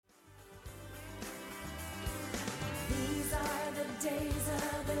days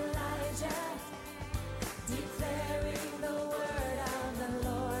of Elijah, declaring the word of the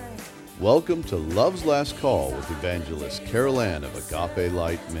Lord. Welcome to Love's Last Call with Evangelist Carol Ann of Agape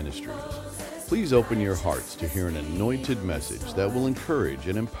Light Ministries. Please open your hearts to hear an anointed message that will encourage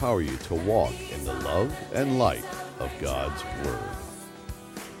and empower you to walk in the love and light of God's Word.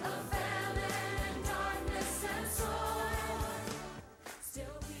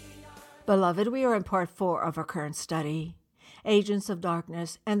 Beloved, we are in part 4 of our current study, Agents of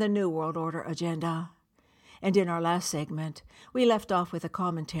Darkness and the New World Order Agenda. And in our last segment, we left off with a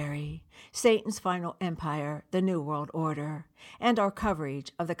commentary, Satan's Final Empire, the New World Order, and our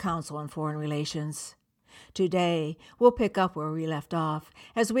coverage of the Council on Foreign Relations. Today, we'll pick up where we left off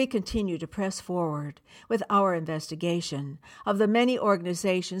as we continue to press forward with our investigation of the many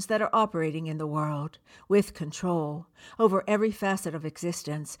organizations that are operating in the world with control over every facet of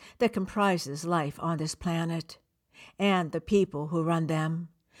existence that comprises life on this planet, and the people who run them,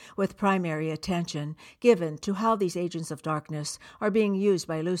 with primary attention given to how these agents of darkness are being used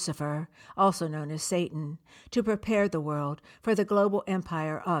by Lucifer, also known as Satan, to prepare the world for the global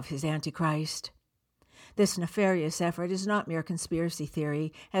empire of his Antichrist. This nefarious effort is not mere conspiracy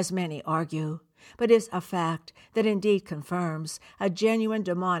theory, as many argue, but is a fact that indeed confirms a genuine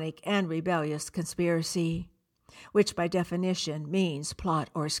demonic and rebellious conspiracy, which by definition means plot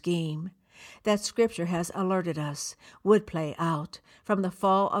or scheme, that Scripture has alerted us would play out from the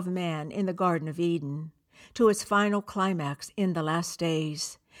fall of man in the Garden of Eden to its final climax in the last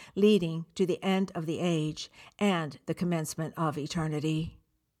days, leading to the end of the age and the commencement of eternity.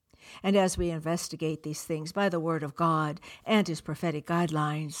 And as we investigate these things by the Word of God and His prophetic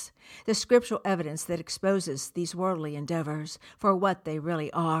guidelines, the scriptural evidence that exposes these worldly endeavors for what they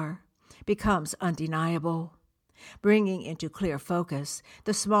really are becomes undeniable, bringing into clear focus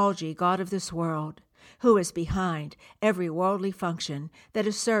the small g God of this world, who is behind every worldly function that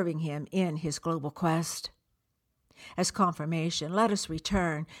is serving Him in His global quest. As confirmation, let us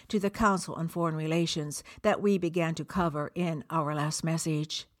return to the Council on Foreign Relations that we began to cover in our last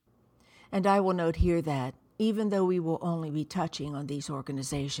message. And I will note here that, even though we will only be touching on these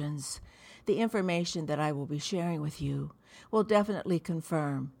organizations, the information that I will be sharing with you will definitely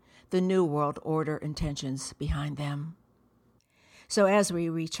confirm the New World Order intentions behind them. So as we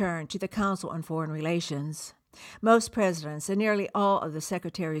return to the Council on Foreign Relations, most presidents and nearly all of the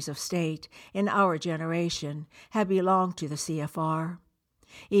secretaries of state in our generation have belonged to the CFR.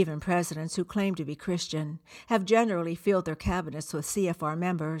 Even presidents who claim to be Christian have generally filled their cabinets with CFR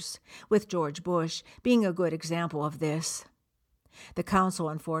members, with George Bush being a good example of this. The Council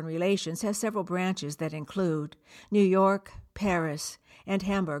on Foreign Relations has several branches that include New York, Paris, and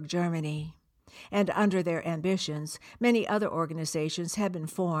Hamburg, Germany. And under their ambitions, many other organizations have been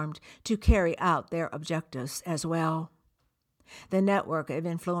formed to carry out their objectives as well. The network of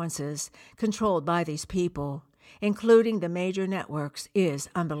influences controlled by these people, including the major networks, is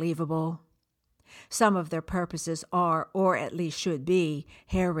unbelievable. Some of their purposes are, or at least should be,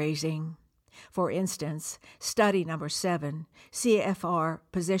 hair-raising. For instance, study number 7, CFR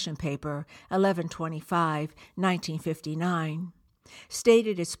Position Paper 1125, 1959,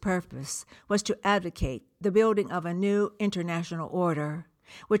 stated its purpose was to advocate the building of a new international order,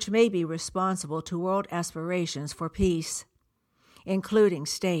 which may be responsible to world aspirations for peace, including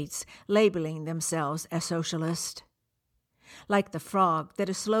states labeling themselves as socialist. Like the frog that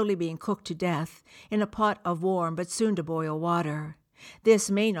is slowly being cooked to death in a pot of warm but soon-to-boil water, this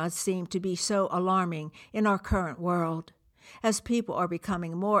may not seem to be so alarming in our current world, as people are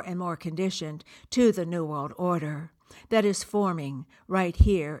becoming more and more conditioned to the New World Order that is forming right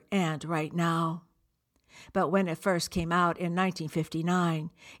here and right now. But when it first came out in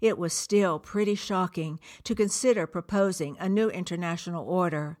 1959, it was still pretty shocking to consider proposing a new international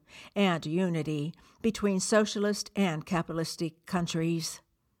order and unity between socialist and capitalistic countries.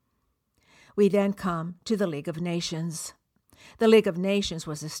 We then come to the League of Nations. The League of Nations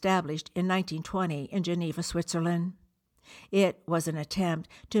was established in 1920 in Geneva, Switzerland. It was an attempt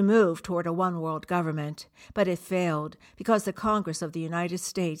to move toward a one-world government, but it failed because the Congress of the United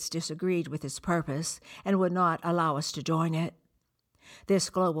States disagreed with its purpose and would not allow us to join it. This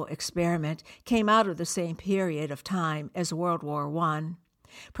global experiment came out of the same period of time as World War I,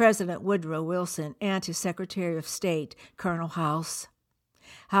 President Woodrow Wilson and his Secretary of State, Colonel House.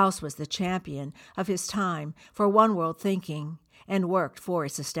 House was the champion of his time for one-world thinking and worked for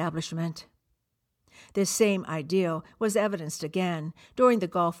its establishment. This same ideal was evidenced again during the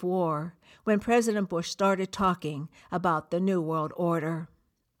Gulf War, when President Bush started talking about the New World Order.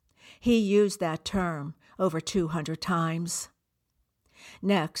 He used that term over 200 times.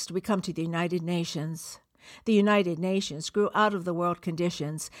 Next, we come to the United Nations. The United Nations grew out of the world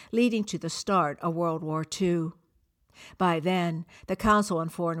conditions leading to the start of World War II. By then, the Council on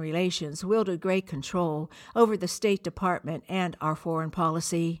Foreign Relations wielded great control over the State Department and our foreign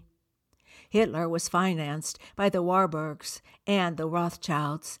policy. Hitler was financed by the Warburgs and the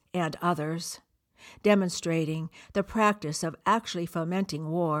Rothschilds and others, demonstrating the practice of actually fomenting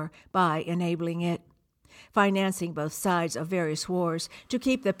war by enabling it, financing both sides of various wars to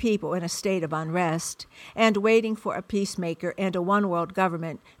keep the people in a state of unrest, and waiting for a peacemaker and a one-world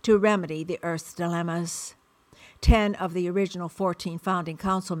government to remedy the Earth's dilemmas. 10 of the original 14 founding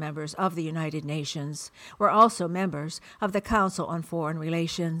council members of the United Nations were also members of the Council on Foreign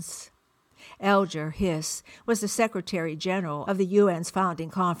Relations. Alger Hiss was the Secretary General of the UN's founding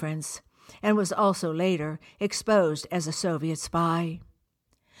conference and was also later exposed as a Soviet spy.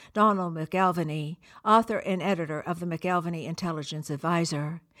 Donald McAlvany, author and editor of the McAlvany Intelligence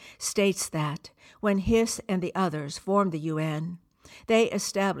Advisor, states that when Hiss and the others formed the UN, they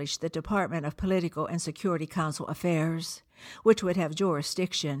established the Department of Political and Security Council Affairs, which would have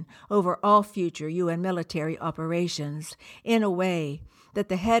jurisdiction over all future UN military operations in a way that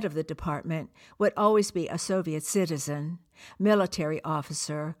the head of the department would always be a Soviet citizen, military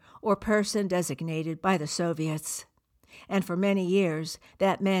officer, or person designated by the Soviets. And for many years,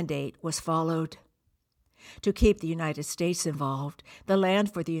 that mandate was followed. To keep the United States involved, the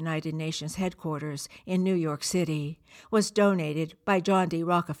land for the United Nations headquarters in New York City was donated by John D.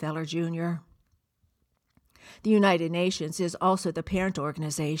 Rockefeller, Jr. The United Nations is also the parent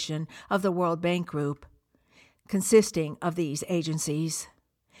organization of the World Bank Group, consisting of these agencies: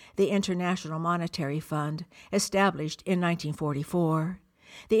 the International Monetary Fund, established in 1944,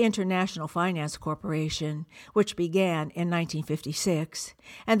 the International Finance Corporation, which began in 1956,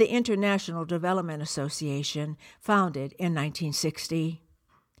 and the International Development Association, founded in 1960.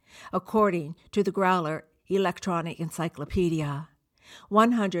 According to the Growler Electronic Encyclopedia,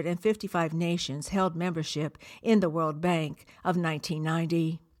 155 nations held membership in the World Bank of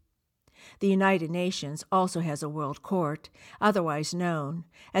 1990. The United Nations also has a World Court, otherwise known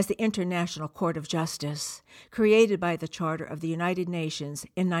as the International Court of Justice, created by the Charter of the United Nations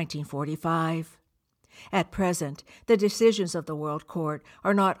in 1945. At present, the decisions of the World Court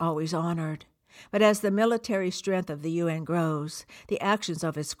are not always honored, but as the military strength of the UN grows, the actions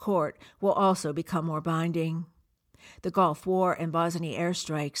of its court will also become more binding. The Gulf War and Bosnia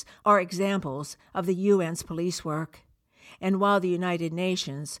airstrikes are examples of the UN's police work. And while the United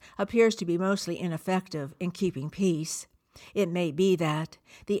Nations appears to be mostly ineffective in keeping peace, it may be that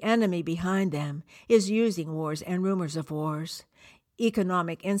the enemy behind them is using wars and rumors of wars,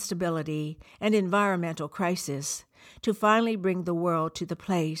 economic instability, and environmental crisis to finally bring the world to the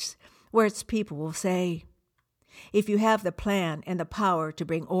place where its people will say, "If you have the plan and the power to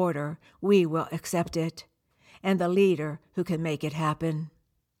bring order, we will accept it, and the leader who can make it happen."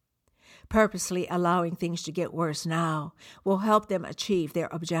 Purposely allowing things to get worse now will help them achieve their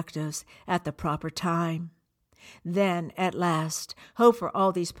objectives at the proper time. Then, at last, hope for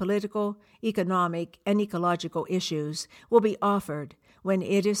all these political, economic, and ecological issues will be offered when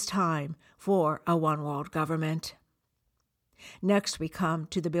it is time for a one-world government. Next we come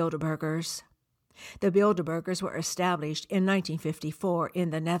to the Bilderbergers. The Bilderbergers were established in 1954 in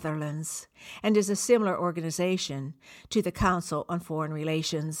the Netherlands and is a similar organization to the Council on Foreign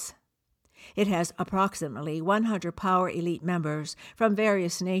Relations. It has approximately 100 power elite members from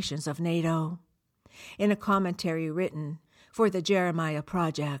various nations of NATO. In a commentary written for the Jeremiah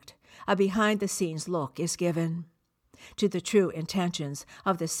Project, a behind-the-scenes look is given to the true intentions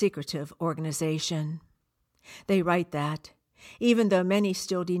of the secretive organization. They write that, even though many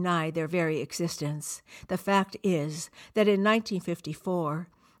still deny their very existence, the fact is that in 1954,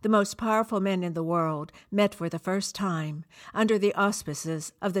 the most powerful men in the world met for the first time under the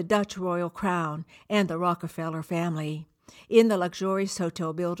auspices of the Dutch royal crown and the Rockefeller family in the luxurious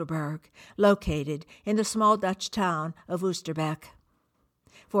Hotel Bilderberg, located in the small Dutch town of Oosterbeek.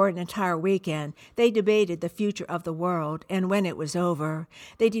 For an entire weekend, they debated the future of the world, and when it was over,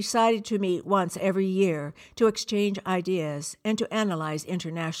 they decided to meet once every year to exchange ideas and to analyze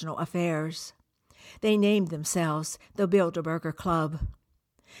international affairs. They named themselves the Bilderberger Club.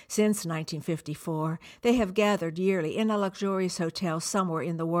 Since 1954, they have gathered yearly in a luxurious hotel somewhere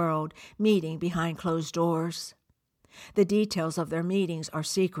in the world, meeting behind closed doors. The details of their meetings are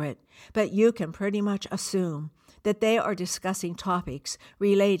secret, but you can pretty much assume that they are discussing topics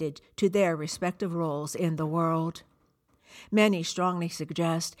related to their respective roles in the world. Many strongly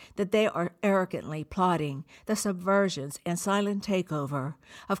suggest that they are arrogantly plotting the subversions and silent takeover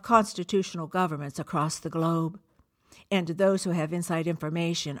of constitutional governments across the globe. and those who have inside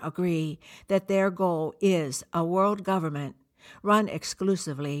information agree that their goal is a world government run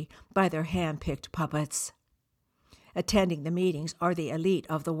exclusively by their hand-picked puppets. Attending the meetings are the elite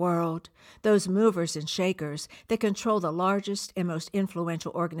of the world, those movers and shakers that control the largest and most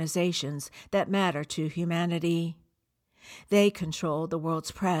influential organizations that matter to humanity. They control the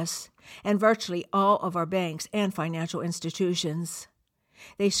world's press and virtually all of our banks and financial institutions.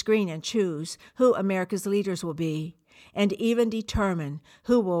 They screen and choose who America's leaders will be, and even determine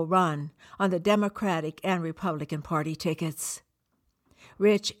who will run on the Democratic and Republican Party tickets.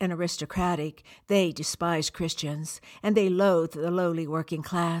 Rich and aristocratic, they despise Christians, and they loathe the lowly working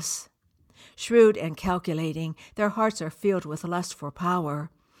class. Shrewd and calculating, their hearts are filled with lust for power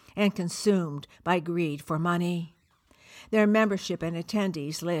and consumed by greed for money. Their membership and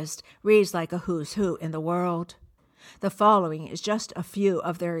attendees list reads like a who's who in the world. The following is just a few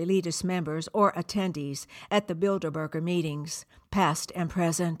of their elitist members or attendees at the Bilderberger meetings, past and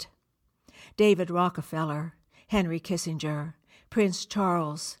present. David Rockefeller, Henry Kissinger, Prince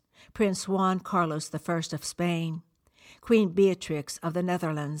Charles, Prince Juan Carlos I of Spain, Queen Beatrix of the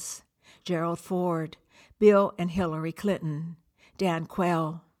Netherlands, Gerald Ford, Bill and Hillary Clinton, Dan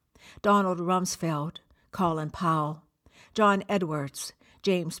Quayle, Donald Rumsfeld, Colin Powell, John Edwards,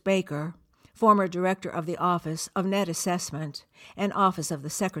 James Baker, former Director of the Office of Net Assessment and Office of the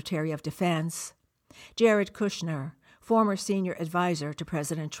Secretary of Defense, Jared Kushner, former Senior Advisor to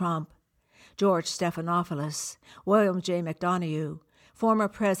President Trump, George Stephanopoulos, William J. McDonough, former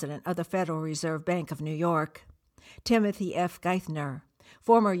President of the Federal Reserve Bank of New York, Timothy F. Geithner,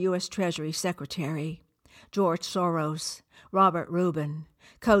 former U.S. Treasury Secretary, George Soros, Robert Rubin,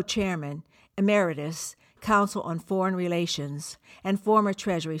 co-chairman, emeritus, Council on Foreign Relations, and former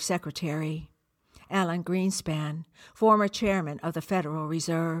Treasury Secretary, Alan Greenspan, former chairman of the Federal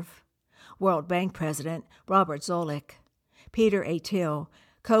Reserve, World Bank President Robert Zoellick, Peter A. Thiel,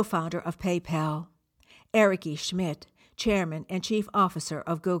 co-founder of PayPal, Eric E. Schmidt, chairman and chief officer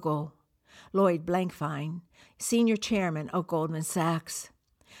of Google, Lloyd Blankfein, senior chairman of Goldman Sachs,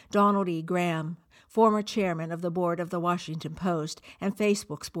 Donald E. Graham, former chairman of the board of the Washington Post and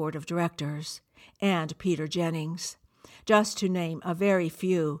Facebook's board of directors, and Peter Jennings, just to name a very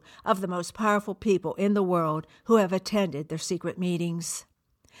few of the most powerful people in the world who have attended their secret meetings.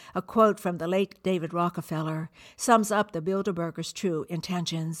 A quote from the late David Rockefeller sums up the Bilderbergers' true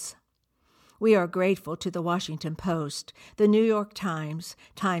intentions. We are grateful to the Washington Post, the New York Times,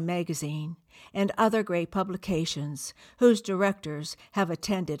 Time Magazine, and other great publications whose directors have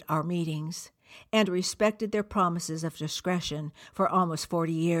attended our meetings and respected their promises of discretion for almost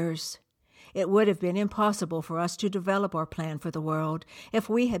 40 years. It would have been impossible for us to develop our plan for the world if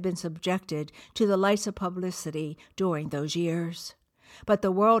we had been subjected to the lights of publicity during those years. But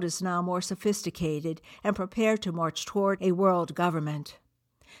the world is now more sophisticated and prepared to march toward a world government.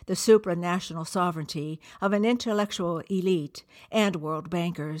 The supranational sovereignty of an intellectual elite and world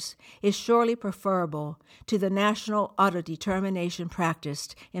bankers is surely preferable to the national autodetermination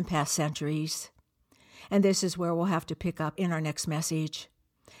practiced in past centuries. And this is where we'll have to pick up in our next message.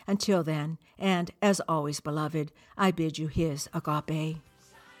 Until then, and as always, beloved, I bid you his agape.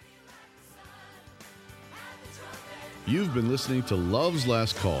 You've been listening to Love's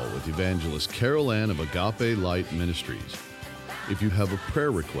Last Call with Evangelist Carol Ann of Agape Light Ministries. If you have a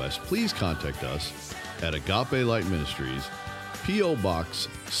prayer request, please contact us at Agape Light Ministries, P.O. Box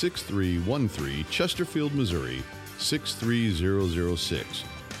 6313, Chesterfield, Missouri 63006,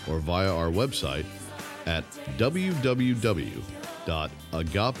 or via our website at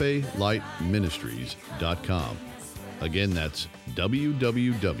www.agapelightministries.com. Again, that's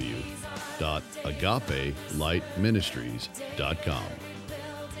www.agapelightministries.com.